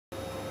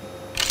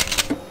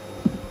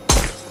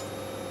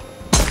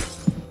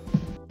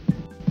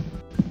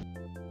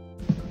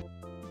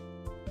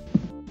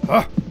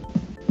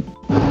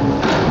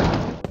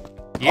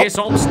Yes,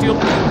 I'm still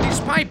reading this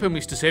paper,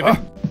 Mr. Seven.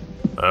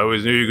 I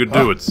always knew you could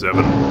do it,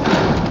 Seven.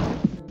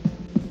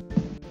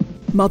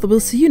 Mother will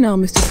see you now,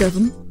 Mr.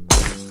 Seven.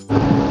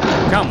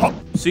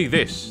 Come, see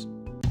this.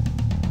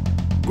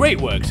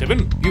 Great work,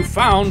 Seven. You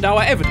found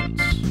our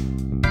evidence.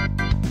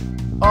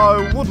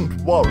 I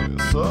wouldn't worry,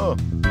 sir.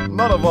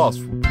 None of us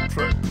would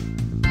betray.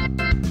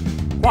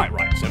 Quite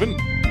right, Seven.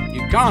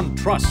 You can't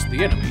trust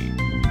the enemy.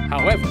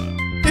 However,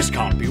 this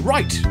can't be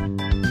right.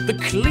 The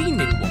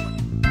cleaning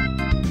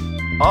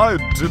woman. I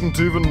didn't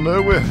even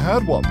know we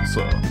had one,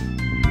 sir.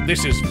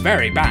 This is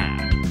very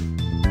bad.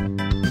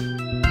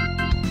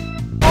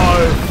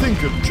 I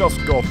think it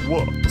just got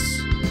worse.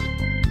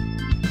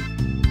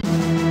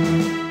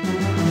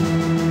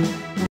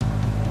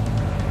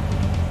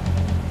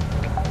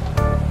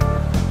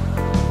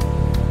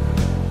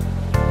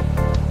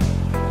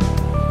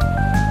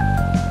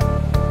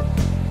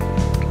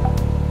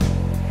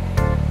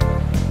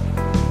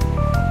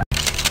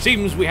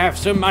 Seems we have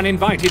some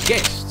uninvited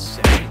guests,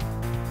 Seven.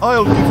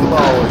 I'll give them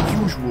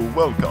our usual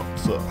welcome,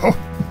 sir.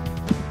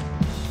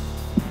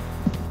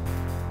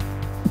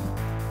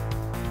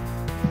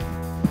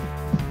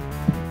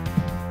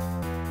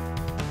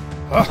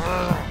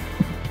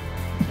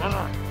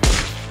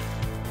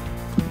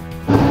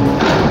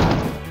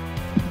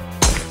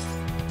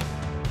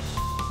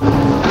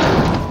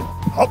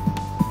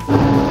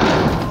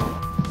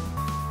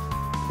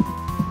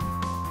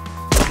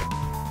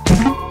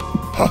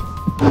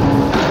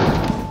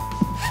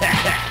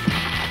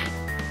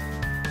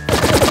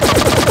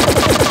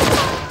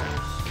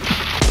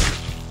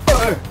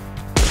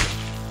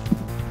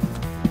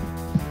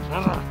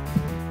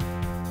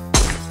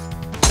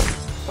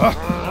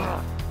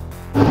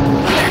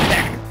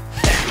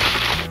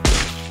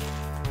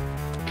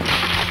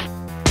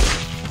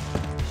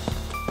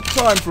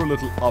 Time for a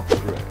little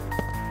upgrade.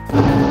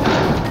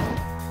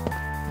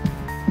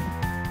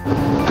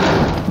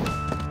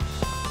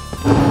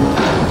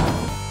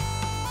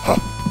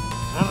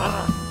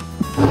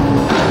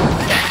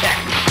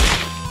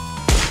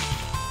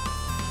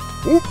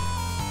 Oop.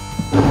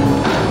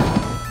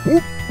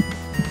 Oop.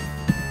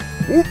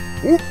 Oop.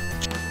 Oop.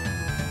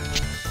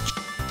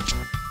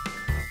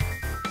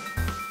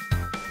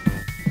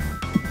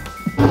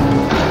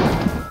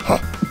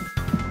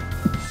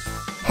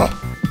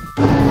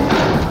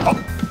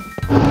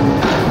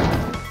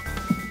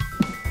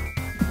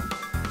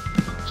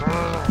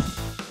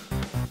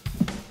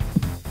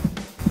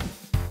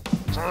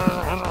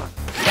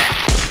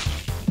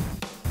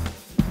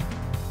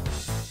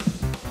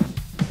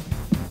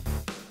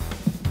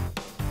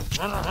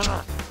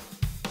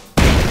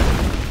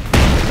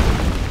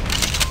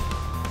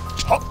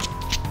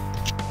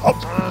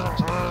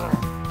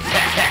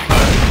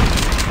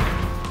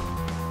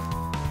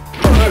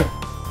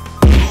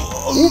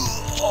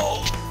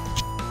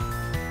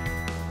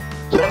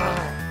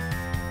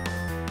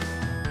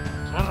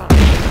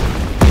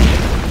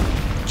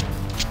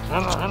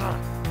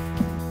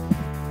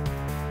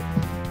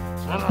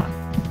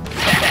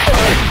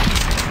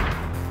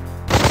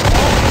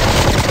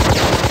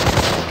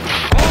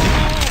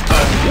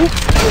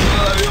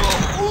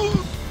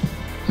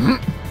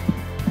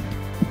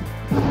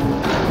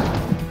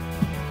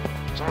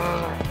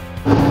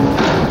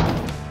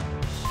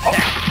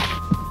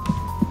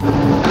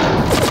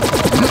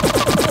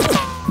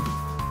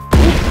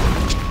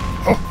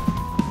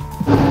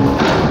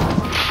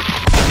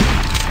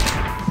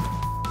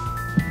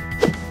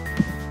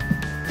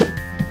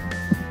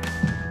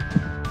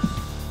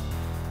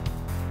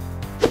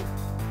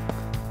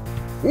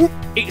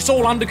 It's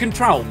all under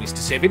control, Mr.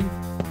 Seven.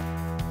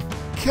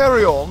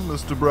 Carry on,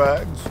 Mr.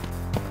 Braggs.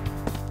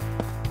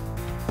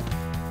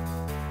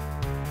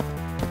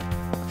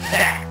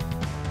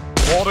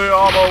 Body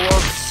armor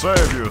won't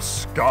save you,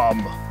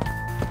 scum.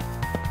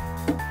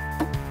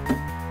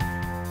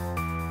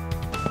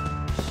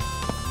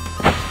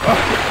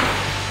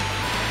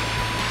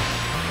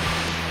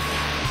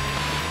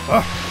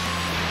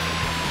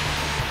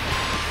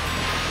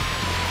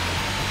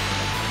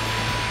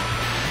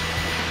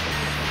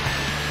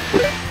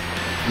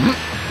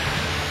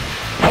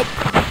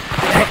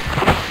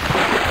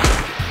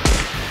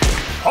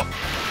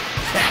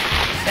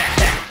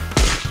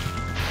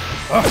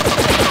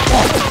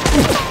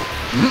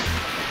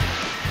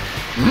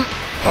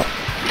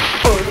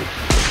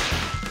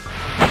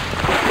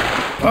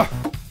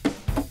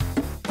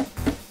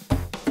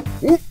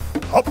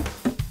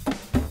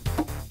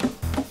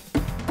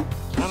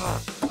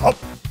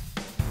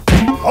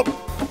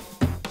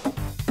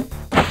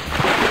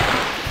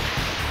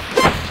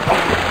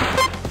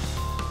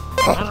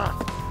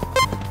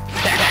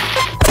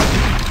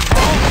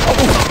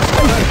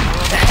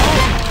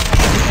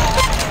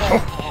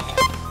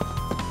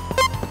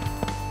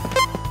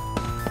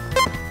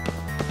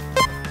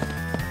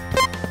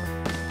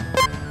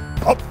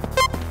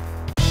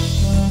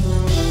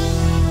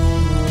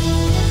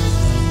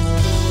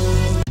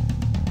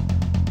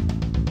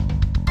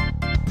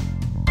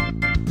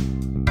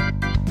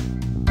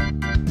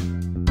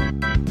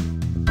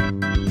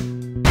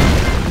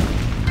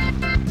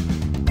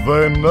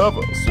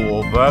 never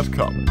saw that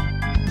coming.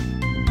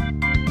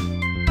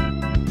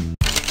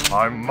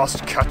 I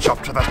must catch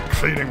up to that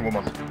cleaning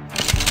woman.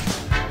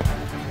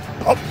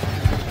 Up.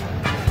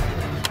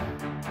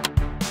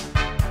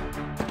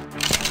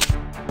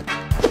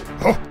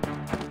 Huh.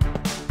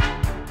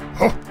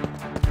 Huh.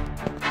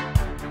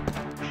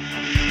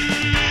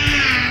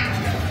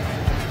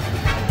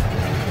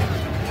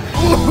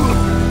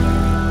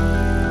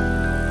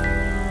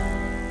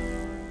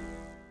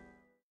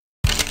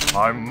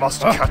 I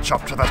must catch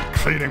up to that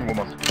cleaning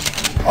woman.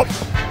 Up.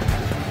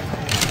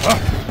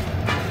 Up.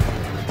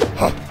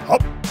 Up.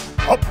 Up.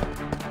 Up.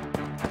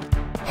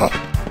 Up.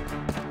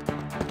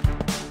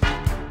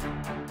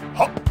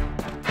 Up. Up.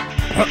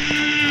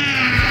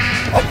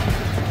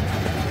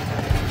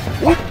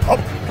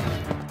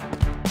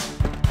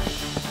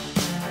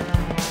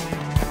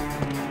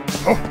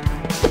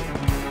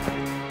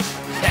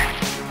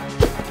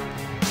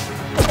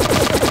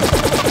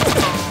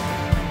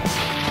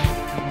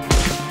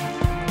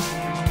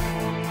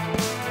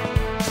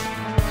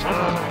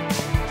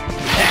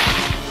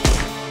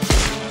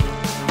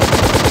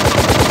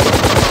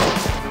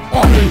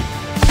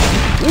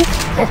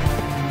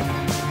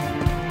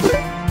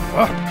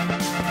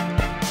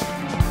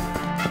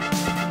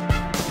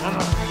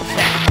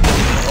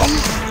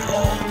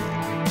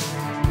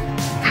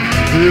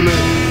 Really?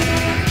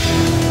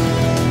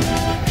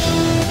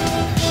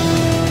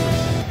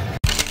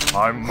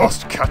 I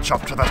must catch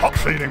up to that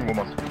cleaning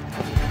woman.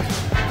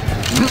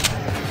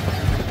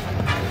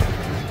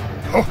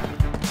 Huh. Huh.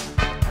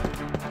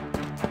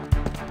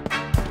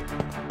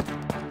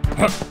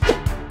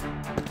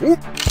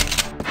 Huh.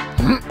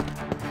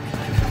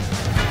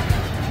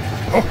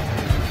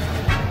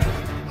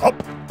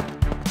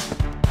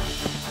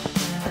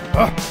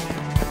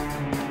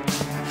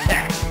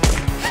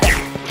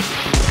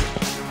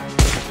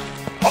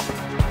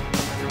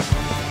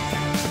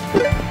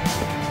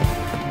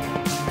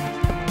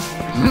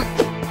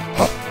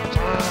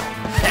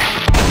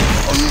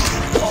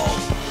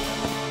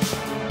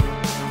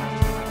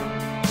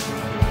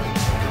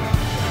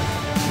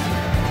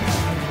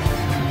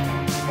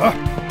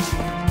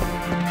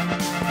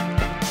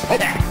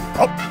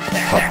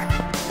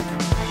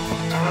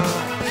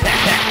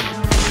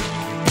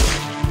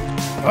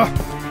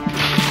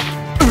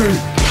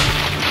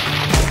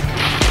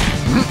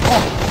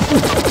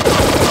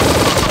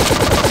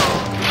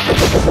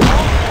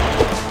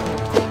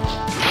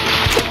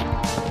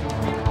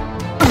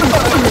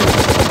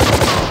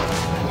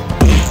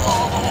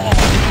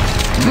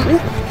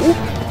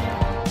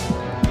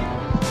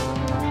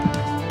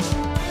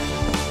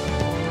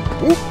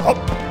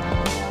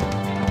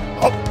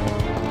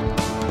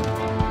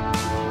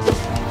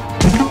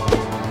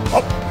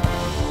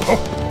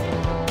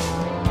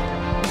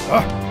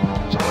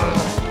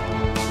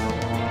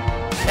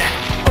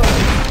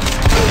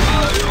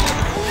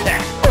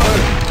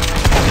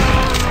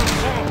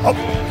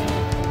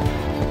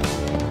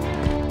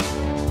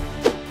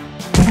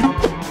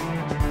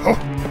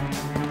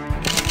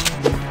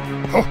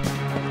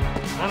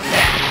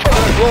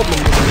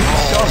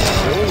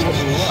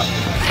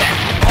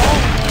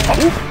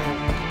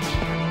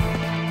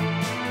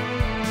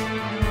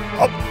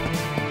 Up.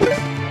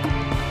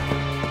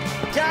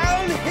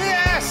 Down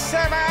here,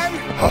 S.C.U.M!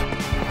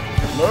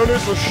 No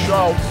need to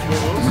shout,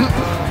 Smithers.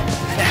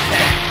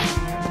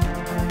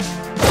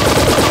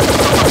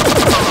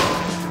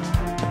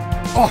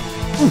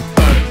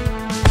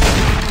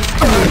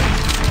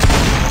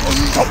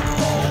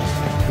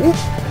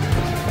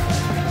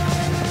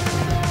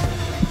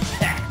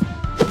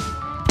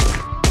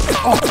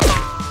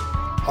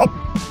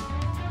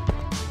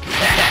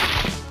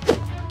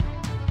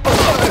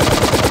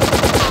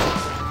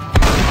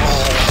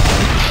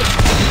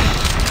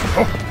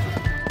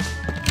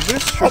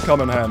 This should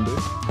come in handy.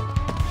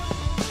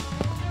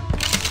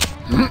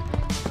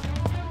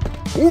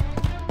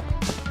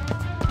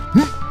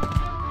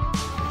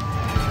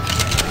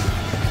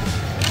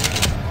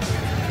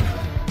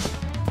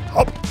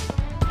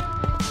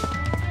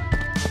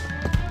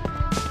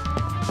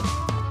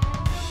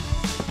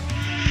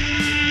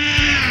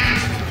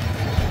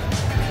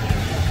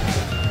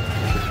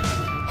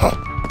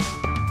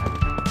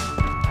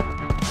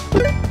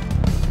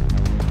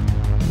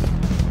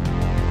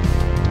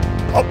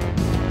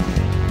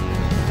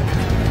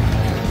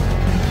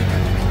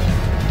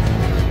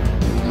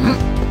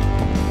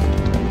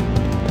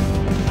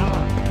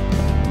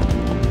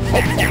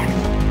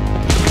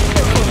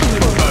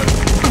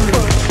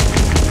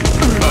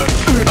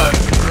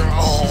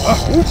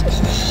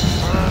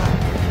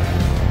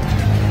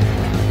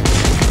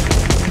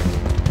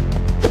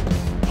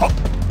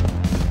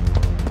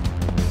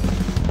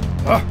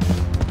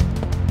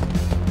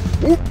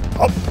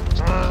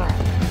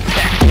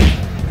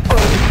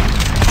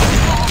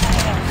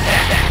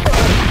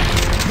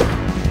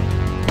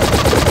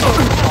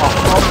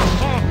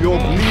 You're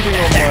bleeding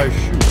on my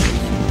shoes.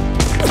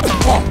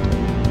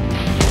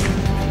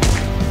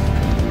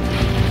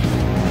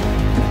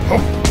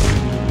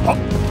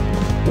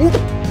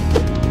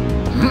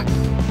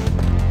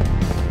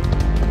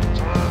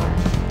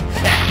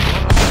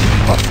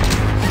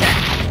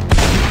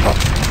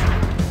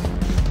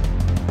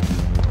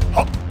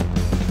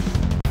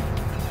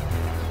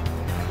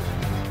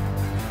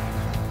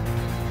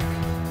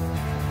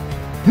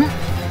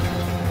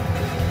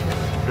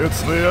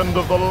 It's the end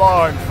of the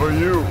line for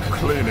you,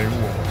 cleaning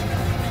woman.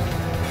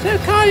 So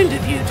kind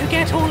of you to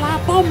get all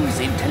our bombs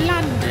into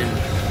London.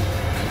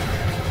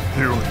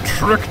 You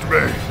tricked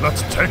me.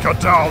 Let's take her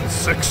down,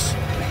 6.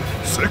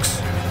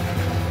 6?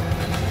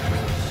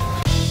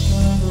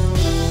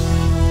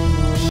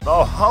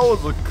 Now how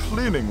is a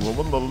cleaning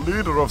woman the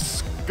leader of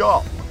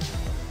S.C.U.M?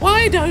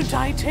 Why don't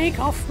I take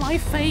off my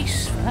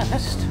face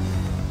first?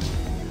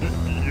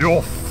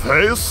 Your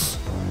face?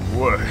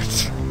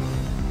 Wait.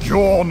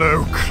 You're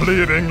no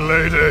cleaning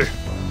lady.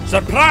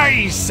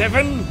 Surprise,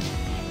 7!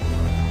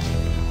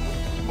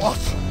 What?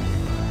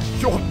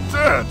 You're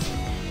dead.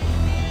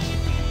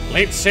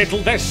 Let's settle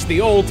this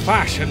the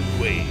old-fashioned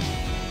way.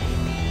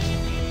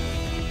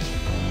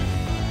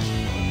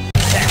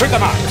 Put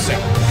them up,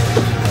 7.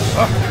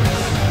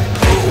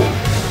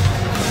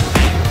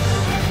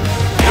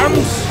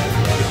 Comes!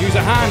 Could use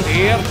a hand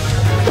here.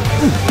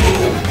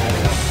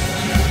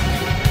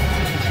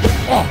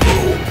 Oh,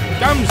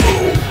 Gums,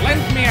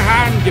 lend me a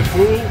hand, you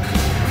fool.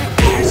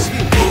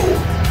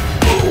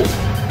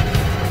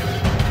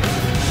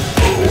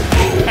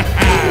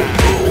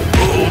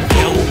 Don't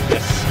build the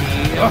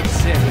scale,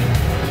 7.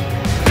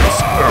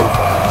 It's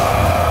over.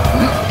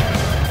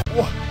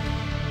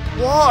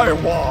 Why,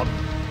 Juan?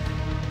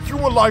 You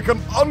were like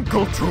an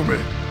uncle to me.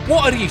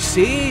 What are you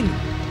saying?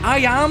 I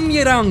am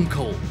your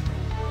uncle.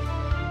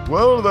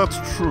 Well, that's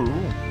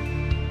true.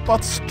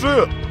 But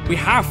still. We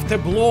have to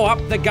blow up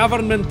the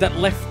government that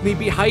left me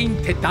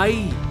behind to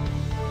die.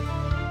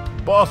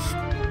 But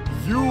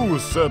you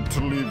said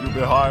to leave you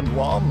behind,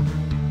 Juan.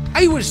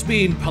 I was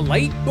being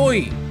polite,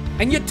 boy,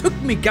 and you took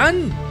me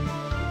gun.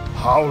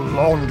 How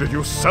long did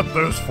you set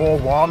those for,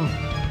 Juan?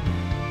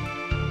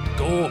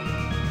 Go.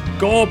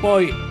 Go,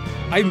 boy.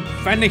 I'm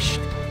finished.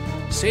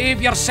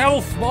 Save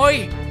yourself,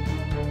 boy.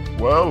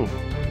 Well,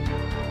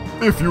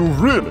 if you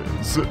really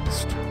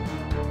insist.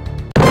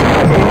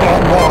 Hold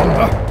on,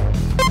 Juan.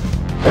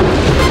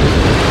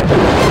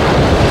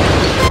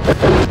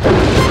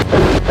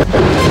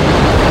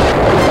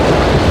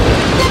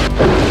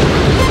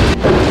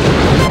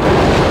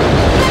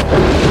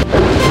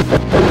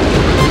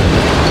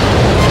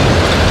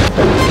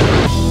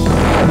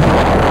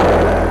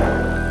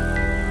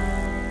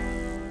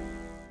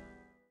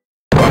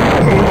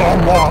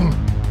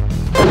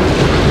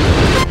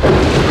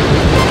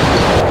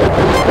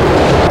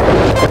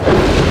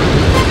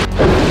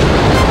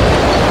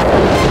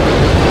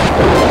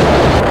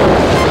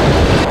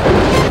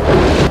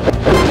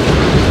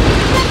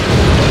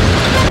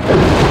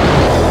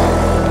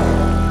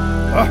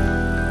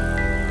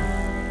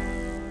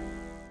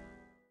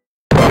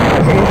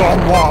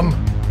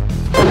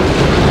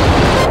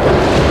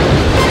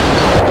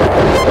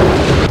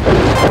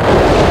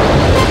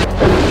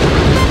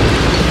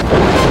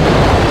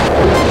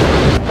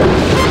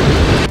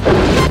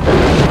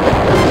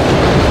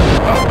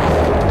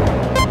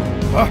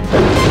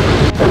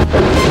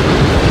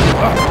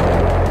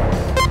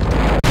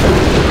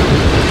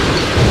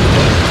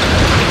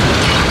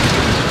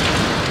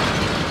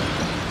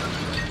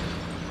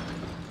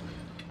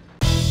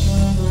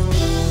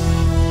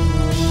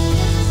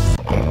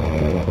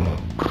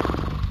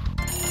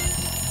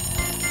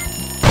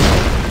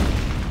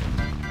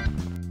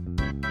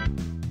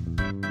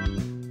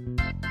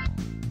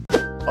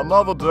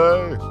 Another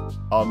day,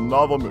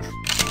 another mission.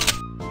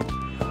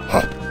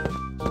 Huh.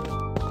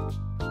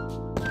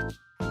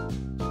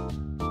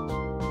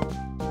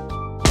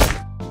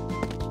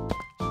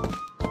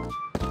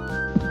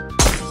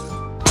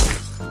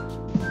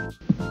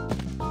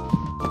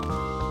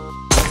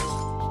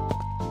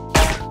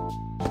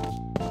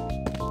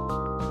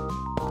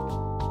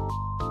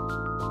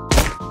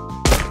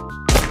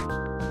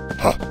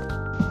 Huh.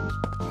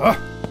 Huh.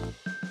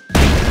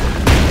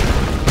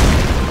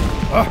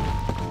 Huh.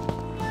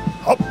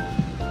 Hop.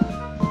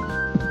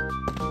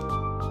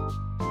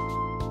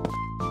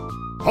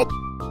 Hop.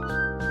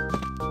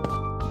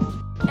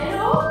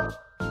 Hello?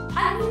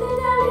 I'm in the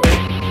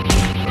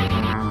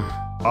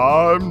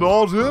I'm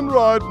not in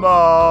right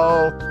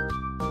now.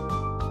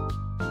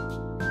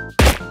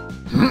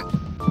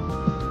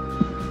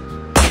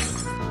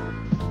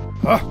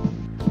 Huh.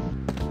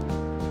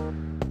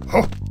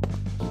 Huh.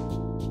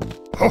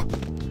 Huh.